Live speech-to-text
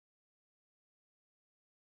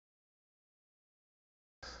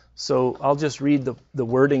So I'll just read the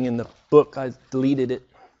wording in the book. I deleted it. It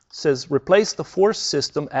says, replace the force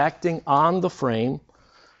system acting on the frame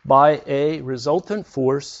by a resultant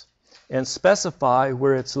force and specify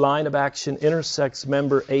where its line of action intersects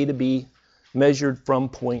member A to B measured from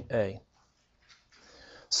point A.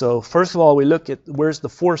 So first of all, we look at where's the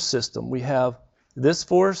force system. We have this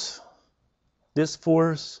force,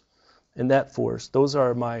 and that force.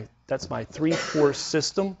 That's my three force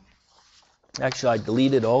system. Actually, I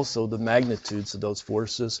deleted also the magnitudes of those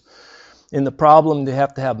forces. In the problem, they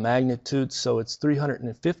have to have magnitudes, so it's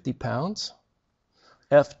 350 pounds.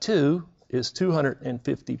 F2 is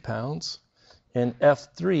 250 pounds, and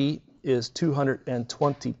F3 is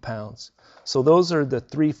 220 pounds. So those are the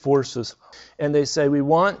three forces. And they say we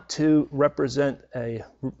want to represent a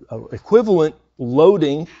equivalent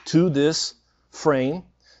loading to this frame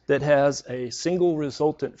that has a single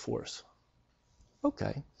resultant force.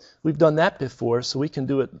 Okay, we've done that before, so we can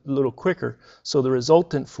do it a little quicker. So the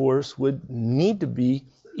resultant force would need to be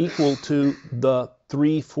equal to the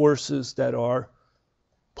three forces that are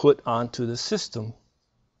put onto the system.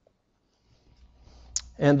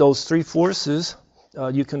 And those three forces,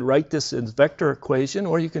 you can write this in vector equation,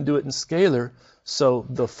 or you can do it in scalar. So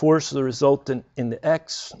the force of the resultant in the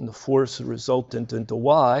x and the force of the resultant into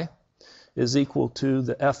y is equal to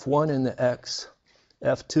the F1 in the x,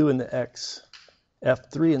 F2 in the x,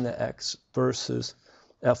 F3 in the x versus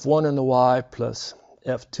F1 in the y plus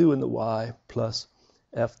F2 in the y plus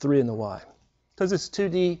F3 in the y. Because it's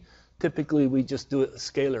 2D, typically we just do a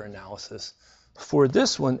scalar analysis. For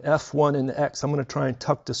this one, F1 in the x, I'm going to try and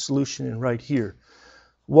tuck the solution in right here.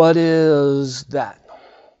 What is that?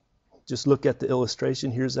 Just look at the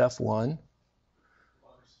illustration. Here's F1.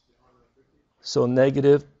 So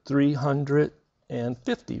negative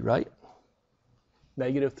 350, right?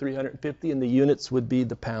 Negative 350, and the units would be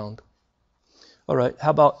the pound. All right,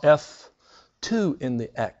 how about F2 in the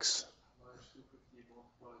x?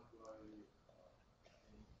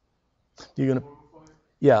 You're going to,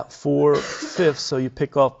 yeah, 4/5, so you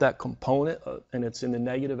pick off that component, and it's in the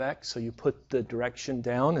negative x, so you put the direction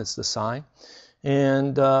down as the sign.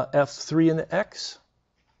 And F3 in the x?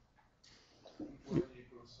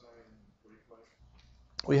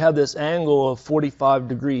 We have this angle of 45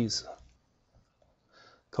 degrees.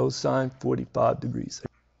 Cosine 45 degrees.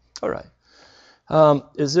 All right.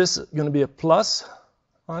 Is this going to be a plus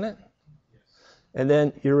on it? Yes. And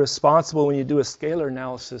then you're responsible when you do a scalar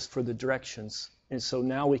analysis for the directions. And so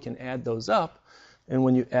now we can add those up. And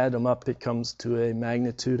when you add them up, it comes to a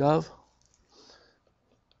magnitude of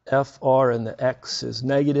FR in the x is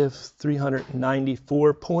negative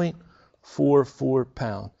 394.44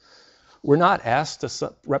 pounds. We're not asked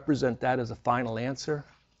to represent that as a final answer.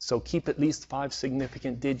 So keep at least 5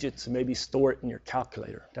 significant digits and maybe store it in your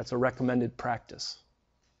calculator. That's a recommended practice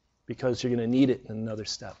because you're going to need it in another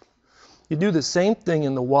step. You do the same thing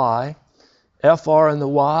in the y, FR in the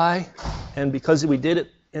y, and because we did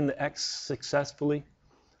it in the x successfully,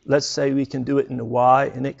 let's say we can do it in the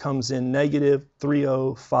y, and it comes in negative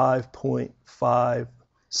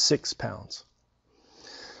 305.56 pounds.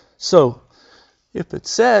 So if it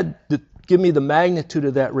said, give me the magnitude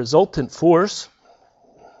of that resultant force,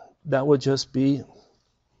 that would just be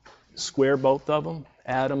square both of them,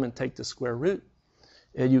 add them, and take the square root.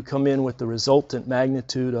 And you come in with the resultant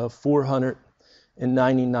magnitude of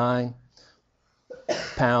 499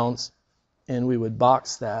 pounds, and we would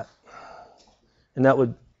box that. And that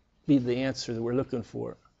would be the answer that we're looking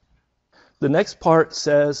for. The next part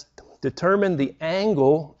says, determine the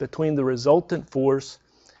angle between the resultant force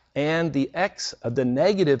and the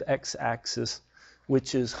negative x-axis,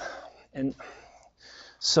 which is, and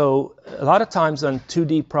so a lot of times on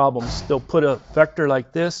 2D problems, they'll put a vector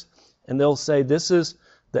like this, and they'll say this is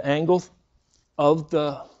the angle of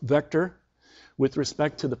the vector with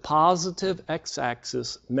respect to the positive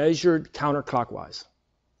x-axis measured counterclockwise.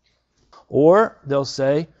 Or they'll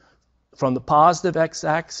say from the positive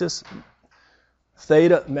x-axis,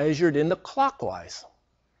 theta measured in the clockwise.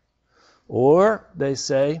 Or they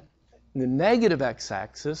say the negative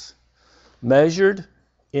x-axis measured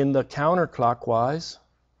in the counterclockwise,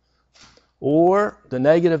 or the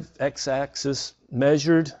negative x-axis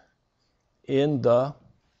measured in the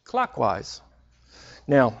clockwise.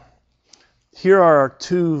 Now, here are our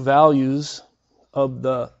two values of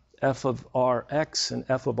the f of rx and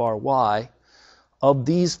f of ry. Of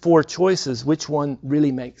these four choices, which one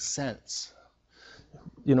really makes sense?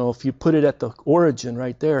 You know, if you put it at the origin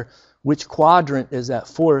right there, which quadrant is that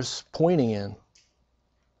force pointing in?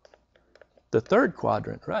 The third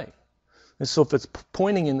quadrant, right. And so if it's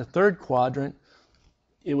pointing in the third quadrant,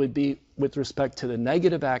 it would be with respect to the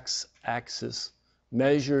negative x-axis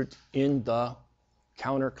measured in the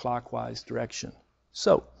counterclockwise direction.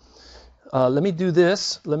 So let me do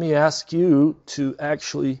this. Let me ask you to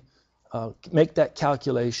actually make that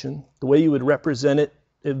calculation. The way you would represent it,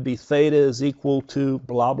 it would be theta is equal to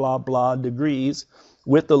blah, blah, blah degrees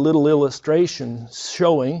with a little illustration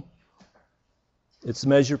showing it's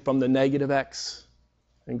measured from the negative x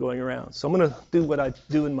and going around. So I'm going to do what I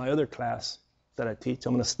do in my other class that I teach.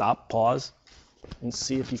 I'm going to stop, pause, and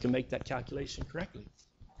see if you can make that calculation correctly.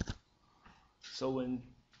 So when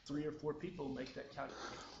 3 or 4 people make that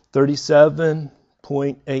calculation.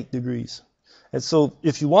 37.8 degrees. And so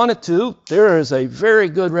if you wanted to, there is a very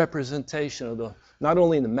good representation of the not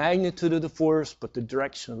only the magnitude of the force, but the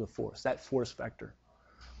direction of the force, that force vector.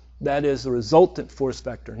 That is the resultant force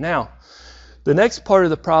vector. Now, the next part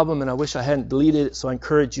of the problem, and I wish I hadn't deleted it, so I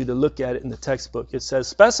encourage you to look at it in the textbook. It says,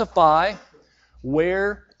 specify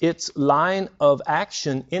where its line of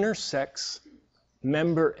action intersects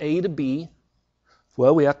member A to B.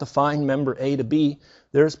 Well, we have to find member A to B.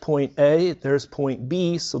 There's point A, there's point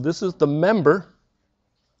B, so this is the member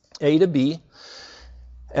A to B.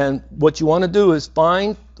 And what you want to do is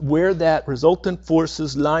find where that resultant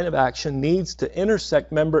force's line of action needs to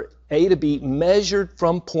intersect member A to B measured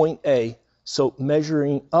from point A. So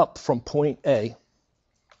measuring up from point A,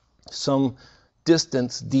 some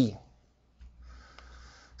distance D.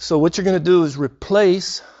 So what you're going to do is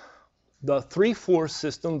replace the 3-force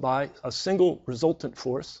system by a single resultant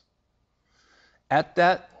force. At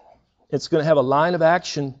that, it's going to have a line of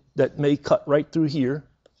action that may cut right through here.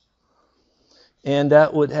 And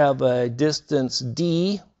that would have a distance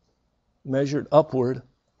D measured upward.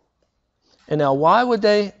 And now why would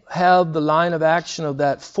they have the line of action of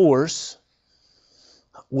that force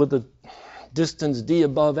with a distance D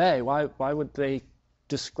above A? Why would they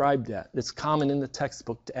describe that? It's common in the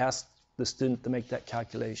textbook to ask the student to make that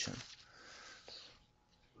calculation.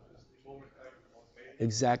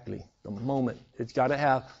 Exactly, the moment. It's got to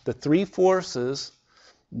have the 3 forces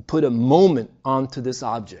put a moment onto this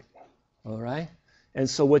object. All right? And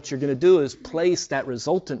so what you're going to do is place that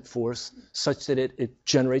resultant force such that it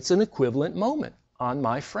generates an equivalent moment on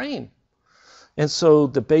my frame. And so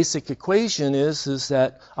the basic equation is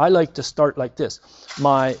that I like to start like this.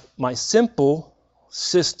 My simple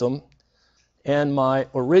system and my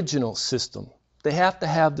original system, they have to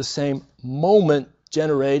have the same moment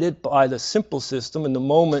generated by the simple system and the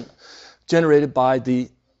moment generated by the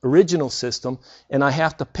original system, and I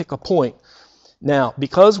have to pick a point. Now,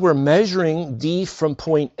 because we're measuring D from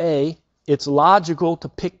point A, it's logical to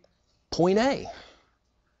pick point A.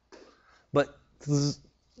 But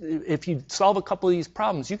if you solve a couple of these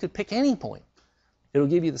problems, you could pick any point. It'll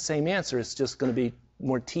give you the same answer. It's just going to be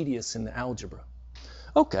more tedious in the algebra.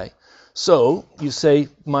 Okay, so you say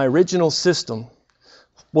my original system,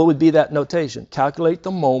 what would be that notation? Calculate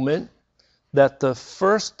the moment that the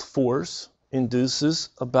first force induces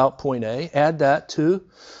about point A. Add that to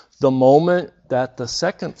the moment that the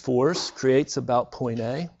second force creates about point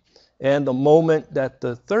A, and the moment that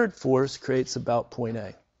the third force creates about point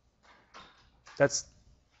A. That's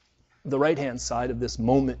the right-hand side of this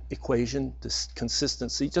moment equation, this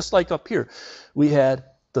consistency. Just like up here, we had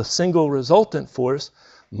the single resultant force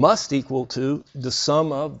must equal to the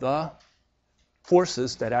sum of the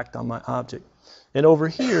forces that act on my object. And over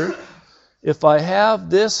here, if I have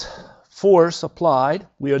this force applied,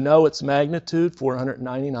 we know its magnitude,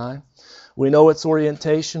 499. We know its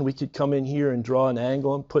orientation. We could come in here and draw an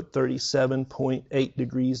angle and put 37.8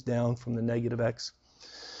 degrees down from the negative x.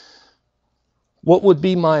 What would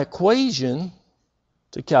be my equation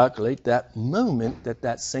to calculate that moment that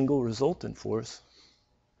that single resultant force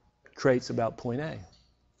creates about point A?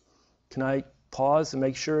 Can I pause and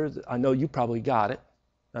make sure that I know you probably got it,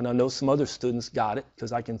 and I know some other students got it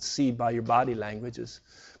because I can see by your body languages,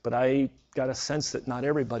 but I got a sense that not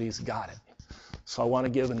everybody's got it. So I want to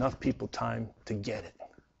give enough people time to get it.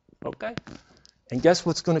 Okay? And guess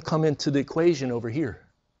what's going to come into the equation over here?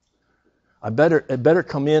 It better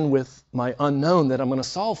come in with my unknown that I'm going to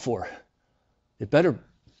solve for. It better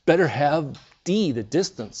have D, the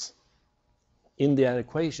distance, in that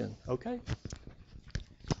equation. Okay?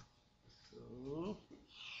 So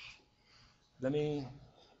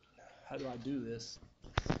how do I do this?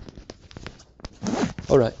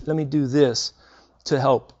 All right, let me do this to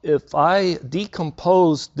help. If I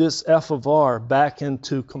decompose this f of r back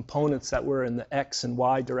into components that were in the x and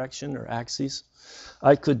y direction or axes,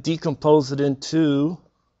 I could decompose it into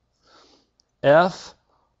f,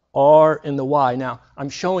 r, and the y. Now, I'm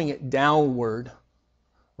showing it downward,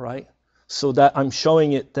 right? So that I'm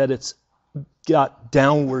showing it that it's got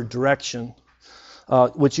downward direction.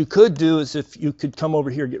 What you could do is if you could come over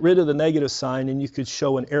here, get rid of the negative sign, and you could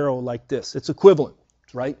show an arrow like this. It's equivalent,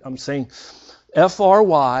 right? I'm saying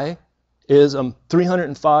FRY is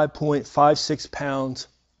 305.56 pounds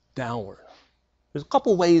downward. There's a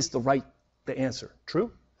couple ways to write the answer.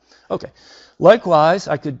 True? Okay. Likewise,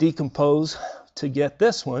 I could decompose to get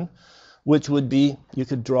this one, which would be, you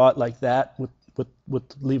could draw it like that with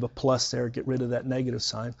leave a plus there, get rid of that negative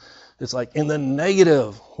sign. It's like in the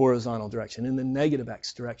negative horizontal direction, in the negative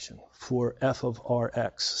x direction for f of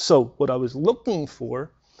rx. So what I was looking for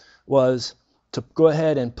was to go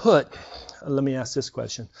ahead and put, let me ask this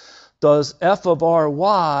question. Does f of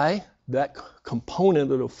ry, that component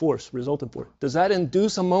of the force, resultant force, does that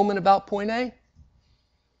induce a moment about point A?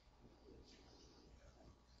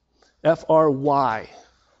 FRY,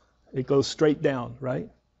 it goes straight down, right?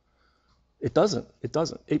 It doesn't. It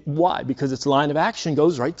doesn't. Why? Because its line of action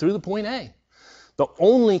goes right through the point A. The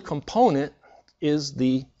only component is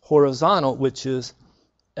the horizontal, which is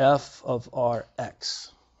f of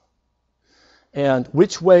rx. And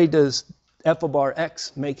which way does f of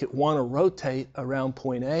rx make it want to rotate around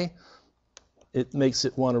point A? It makes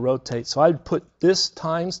it want to rotate. So I'd put this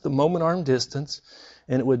times the moment arm distance,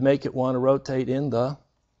 and it would make it want to rotate in the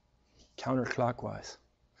counterclockwise.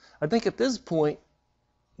 I think at this point,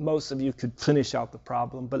 most of you could finish out the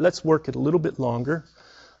problem, but let's work it a little bit longer.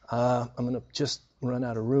 I'm going to just run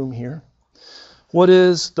out of room here. What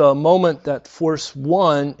is the moment that force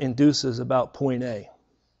 1 induces about point A?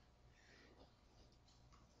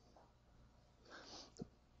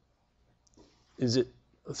 Is it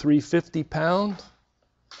 350 pound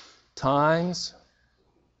times?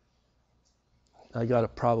 I got to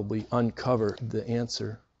probably uncover the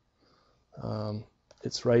answer.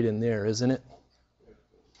 It's right in there, isn't it?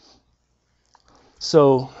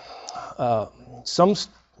 So,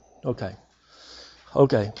 okay.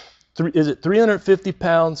 Is it 350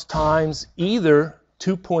 pounds times either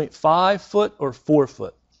 2.5 foot or 4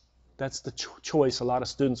 foot? That's the choice a lot of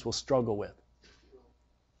students will struggle with.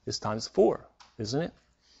 It's times 4, isn't it?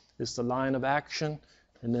 It's the line of action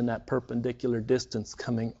and then that perpendicular distance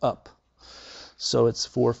coming up. So it's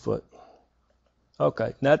 4 foot.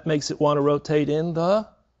 Okay, that makes it want to rotate in the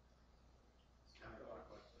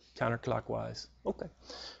counterclockwise. Okay.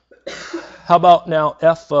 How about now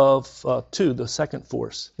f of 2, the second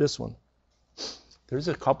force, this one? There's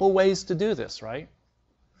a couple ways to do this, right?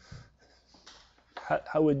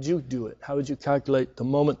 How would you do it? How would you calculate the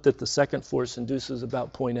moment that the second force induces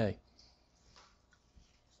about point A?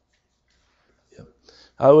 Yep.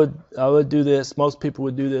 I would do this. Most people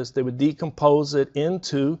would do this. They would decompose it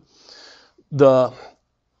into the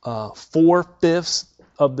 4/5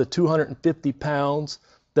 of the 250 pounds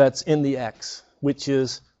that's in the x, which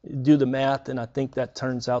is, do the math, and I think that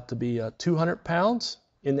turns out to be 200 pounds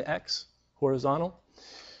in the x, horizontal.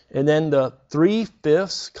 And then the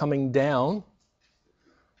 3/5 coming down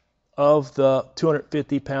of the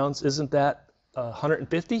 250 pounds, isn't that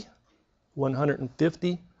 150?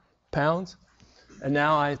 150 pounds. And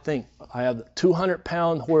now I think I have the 200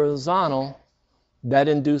 pound horizontal that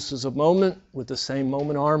induces a moment with the same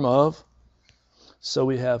moment arm of, so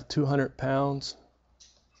we have 200 pounds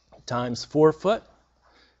times 4 foot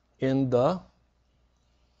in the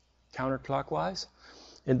counterclockwise.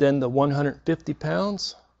 And then the 150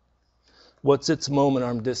 pounds, what's its moment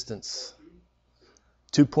arm distance?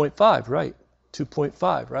 2.5, right?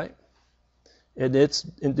 2.5, right? And it's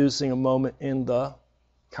inducing a moment in the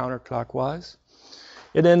counterclockwise.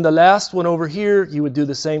 And then the last one over here, you would do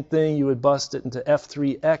the same thing. You would bust it into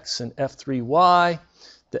F3X and F3Y.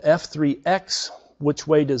 The F3X, which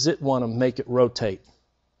way does it want to make it rotate?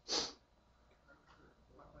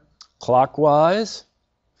 Clockwise.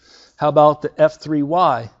 How about the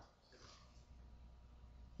F3Y?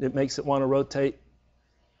 It makes it want to rotate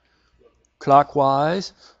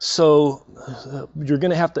clockwise. So you're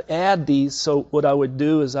going to have to add these. So what I would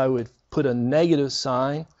do is I would put a negative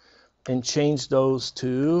sign and change those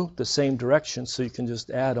to the same direction, so you can just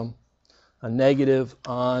add them. A negative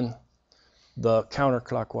on the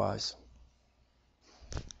counterclockwise.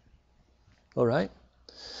 All right?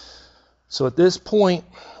 So at this point,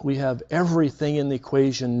 we have everything in the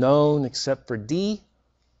equation known except for D.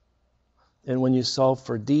 And when you solve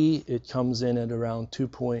for D, it comes in at around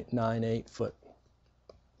 2.98 foot.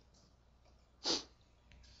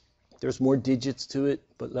 There's more digits to it,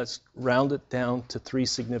 but let's round it down to 3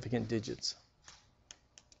 significant digits.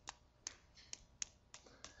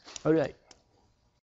 All right,